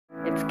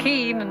It's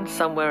Keen and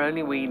Somewhere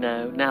Only We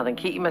Know. Now then,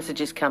 keep your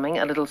messages coming.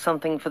 A little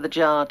something for the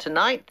jar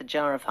tonight, the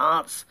jar of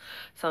hearts.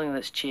 Something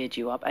that's cheered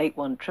you up.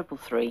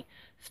 81333.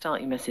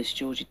 Start your message,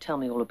 Georgie. Tell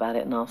me all about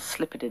it and I'll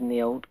slip it in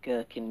the old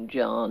gherkin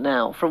jar.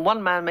 Now, from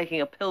one man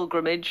making a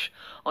pilgrimage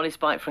on his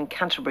bike from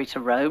Canterbury to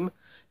Rome,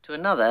 to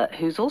another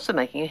who's also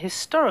making a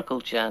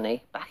historical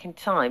journey back in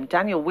time.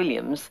 Daniel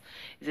Williams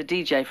is a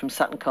DJ from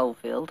Sutton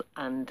Coldfield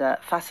and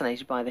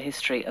fascinated by the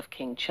history of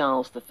King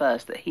Charles I,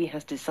 that he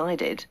has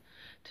decided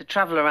to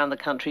travel around the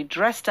country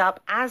dressed up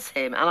as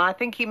him, and I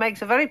think he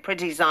makes a very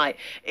pretty sight.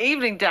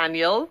 Evening,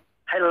 Daniel.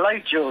 Hello,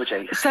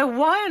 Georgie. So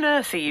why on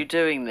earth are you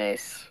doing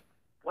this?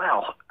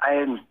 Well,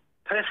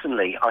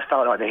 personally, I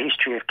felt like the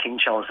history of King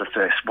Charles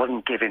I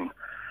wasn't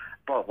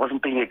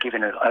being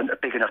given a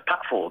big enough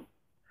platform.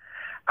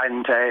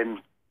 And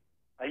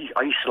I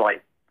used to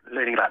like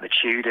learning about the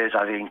Tudors,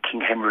 having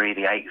King Henry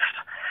VIII,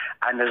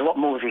 and there's a lot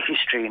more of his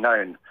history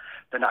known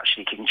than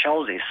actually King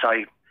Charles is. So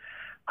I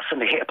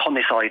suddenly hit upon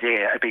this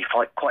idea. It'd be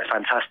quite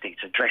fantastic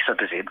to dress up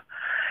as him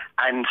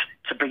and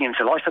to bring him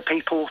to life for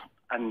people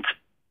and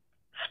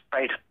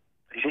spread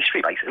his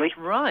history, basically.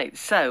 Right.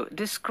 So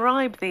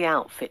describe the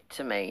outfit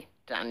to me,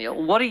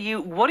 Daniel. What are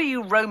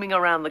you roaming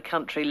around the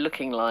country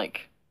looking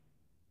like?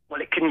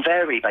 Well, it can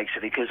vary,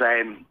 basically, because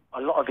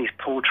a lot of these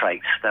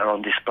portraits that are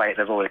on display at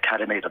the Royal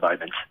Academy at the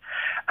moment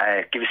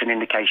give us an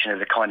indication of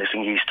the kind of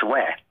thing he used to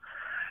wear.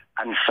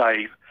 And so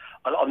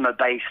a lot of them are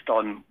based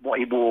on what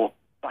he wore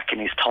back in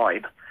his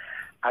time.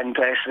 And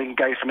so they can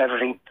go from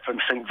everything from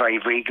something very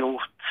regal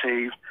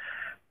to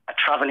a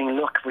travelling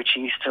look, which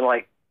he used to,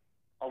 like,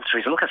 alter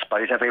his look, I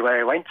suppose, everywhere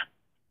he went.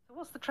 So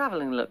what's the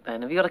travelling look,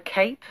 then? Have you got a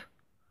cape?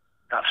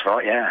 That's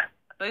right, yeah.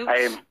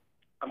 Boots?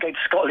 I'm going to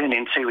Scotland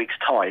in 2 weeks'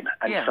 time,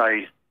 and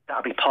so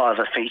that'll be part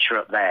of a feature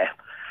up there.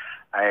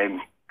 Because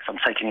I'm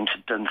taking him to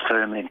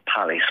Dunfermline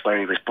Palace, where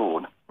he was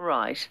born.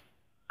 Right.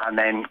 And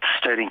then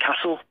Stirling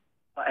Castle.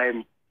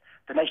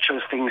 The nature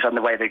of things and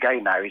the way they're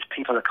going now is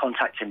people are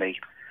contacting me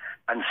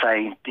and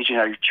saying, did you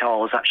know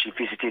Charles actually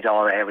visited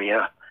our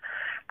area?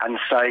 And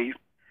so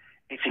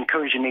it's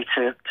encouraging me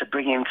to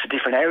bring him to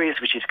different areas,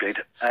 which is good,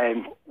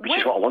 which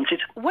is what I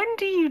wanted. When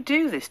do you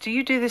do this? Do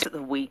you do this at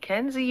the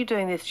weekends? Are you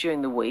doing this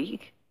during the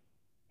week?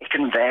 It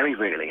can vary,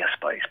 really, I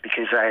suppose,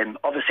 because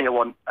obviously I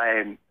want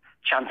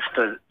chance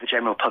for the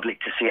general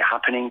public to see it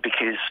happening,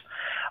 because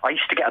I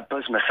used to get a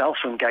buzz myself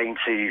from going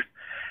to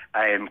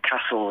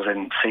castles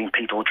and seeing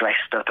people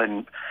dressed up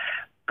and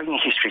bringing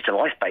history to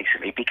life,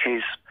 basically,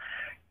 because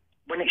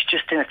when it's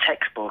just in a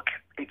textbook,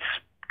 it's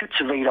good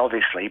to read,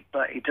 obviously,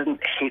 but it doesn't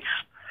hit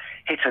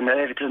a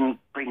nerve, it doesn't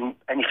bring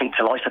anything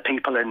to life for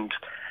people, and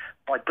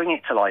by bringing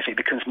it to life, it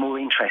becomes more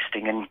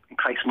interesting and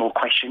creates more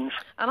questions.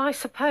 And I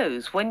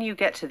suppose when you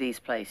get to these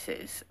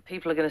places,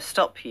 people are going to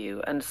stop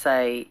you and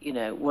say, you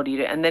know, what do you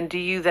do? And then do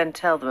you then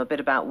tell them a bit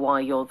about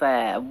why you're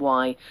there and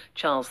why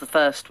Charles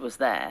I was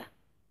there?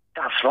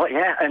 That's right,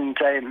 yeah. And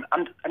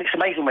it's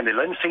amazing when they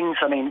learn things.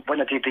 I mean,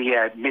 when I did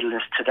the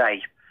Midlands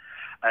Today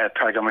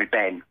programme with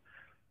Ben,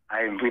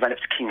 we went up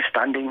to King's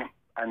Standing,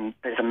 and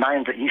there's a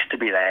mound that used to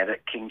be there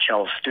that King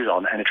Charles stood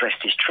on and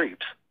addressed his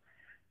troops.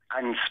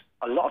 And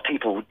a lot of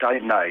people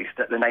don't know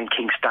that the name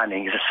King's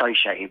Standing is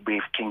associated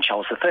with King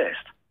Charles I.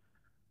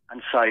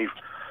 And so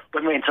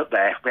when we went up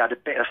there, we had a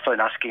bit of fun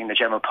asking the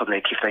general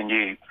public if they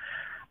knew.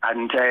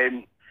 And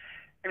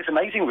it was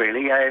amazing,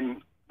 really.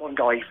 One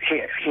guy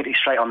hit it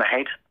straight on the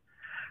head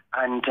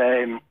and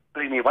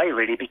blew me away,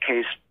 really,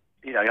 because,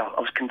 you know, I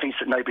was convinced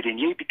that nobody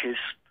knew, because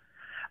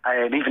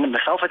even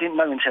myself, I didn't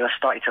know until I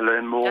started to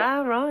learn more.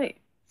 Ah, right.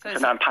 So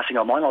now I'm passing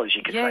on my knowledge,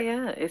 you could say.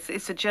 Yeah.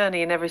 It's a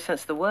journey in every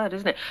sense of the word,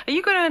 isn't it? Are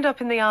you going to end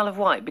up in the Isle of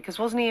Wight? Because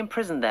wasn't he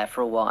imprisoned there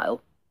for a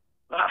while?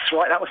 That's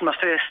right. That was my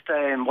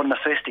first, one of my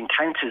first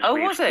encounters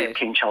with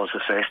King Charles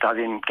I. I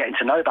didn't getting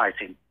to know about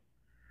him.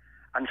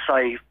 And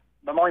so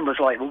my mind was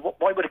like, well,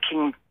 why would a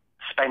king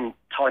spend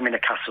time in a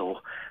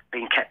castle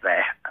being kept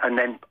there? And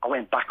then I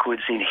went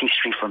backwards in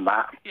history from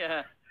that.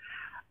 Yeah.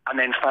 And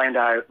then found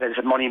out there's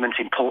a monument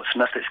in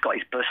Portsmouth that's got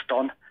his bust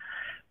on,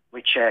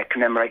 which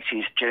commemorates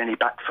his journey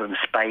back from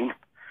Spain.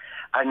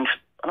 And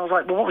I was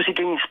like, well, what was he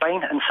doing in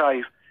Spain? And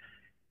so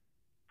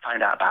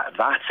found out about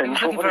that. And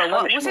he was looking for a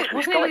wife.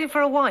 Wasn't he looking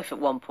for a wife at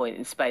one point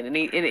in Spain? And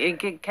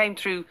he came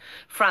through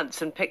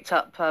France and picked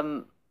up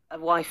a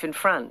wife in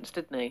France,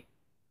 didn't he?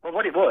 Well,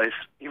 what it was,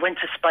 he went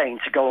to Spain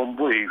to go and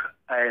woo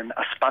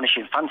a Spanish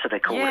infanta, they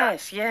called her.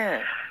 Yes,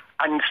 yeah.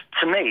 And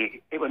to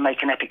me, it would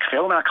make an epic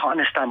film. And I can't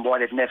understand why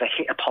they've never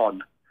hit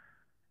upon,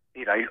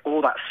 you know,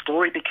 all that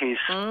story, because,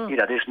 you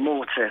know, there's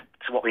more to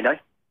what we know.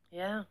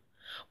 Yeah.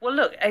 Well,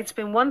 look, it's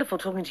been wonderful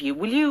talking to you.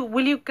 Will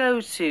you go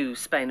to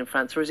Spain and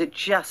France, or is it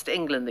just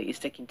England that you're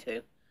sticking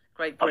to?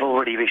 Great Britain. I've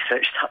already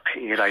researched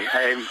that, you know.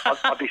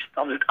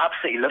 I would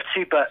absolutely love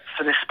to, but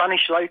for the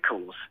Spanish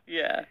locals,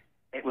 yeah,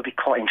 it would be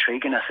quite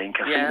intriguing, I think.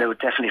 I think they would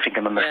definitely think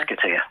I'm a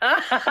musketeer.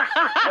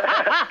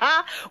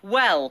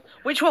 Well,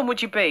 which one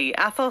would you be?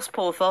 Athos,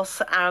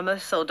 Porthos,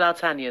 Aramis, or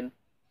D'Artagnan?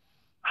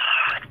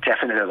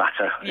 Definitely the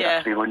latter. Yeah. It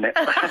has to be, wouldn't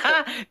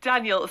it?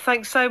 Daniel,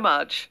 thanks so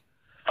much.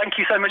 Thank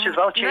you so much as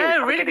well. Cheers. No,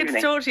 Have a really good to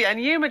evening. talk to you. And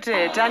you, my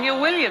dear,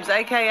 Daniel Williams,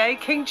 a.k.a.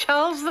 King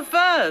Charles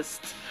I.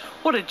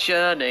 What a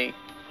journey.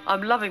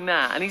 I'm loving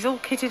that. And he's all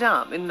kitted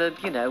up in the,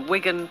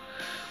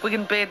 wig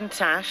and beard and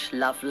tash.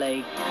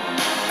 Lovely.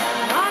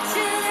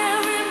 Watching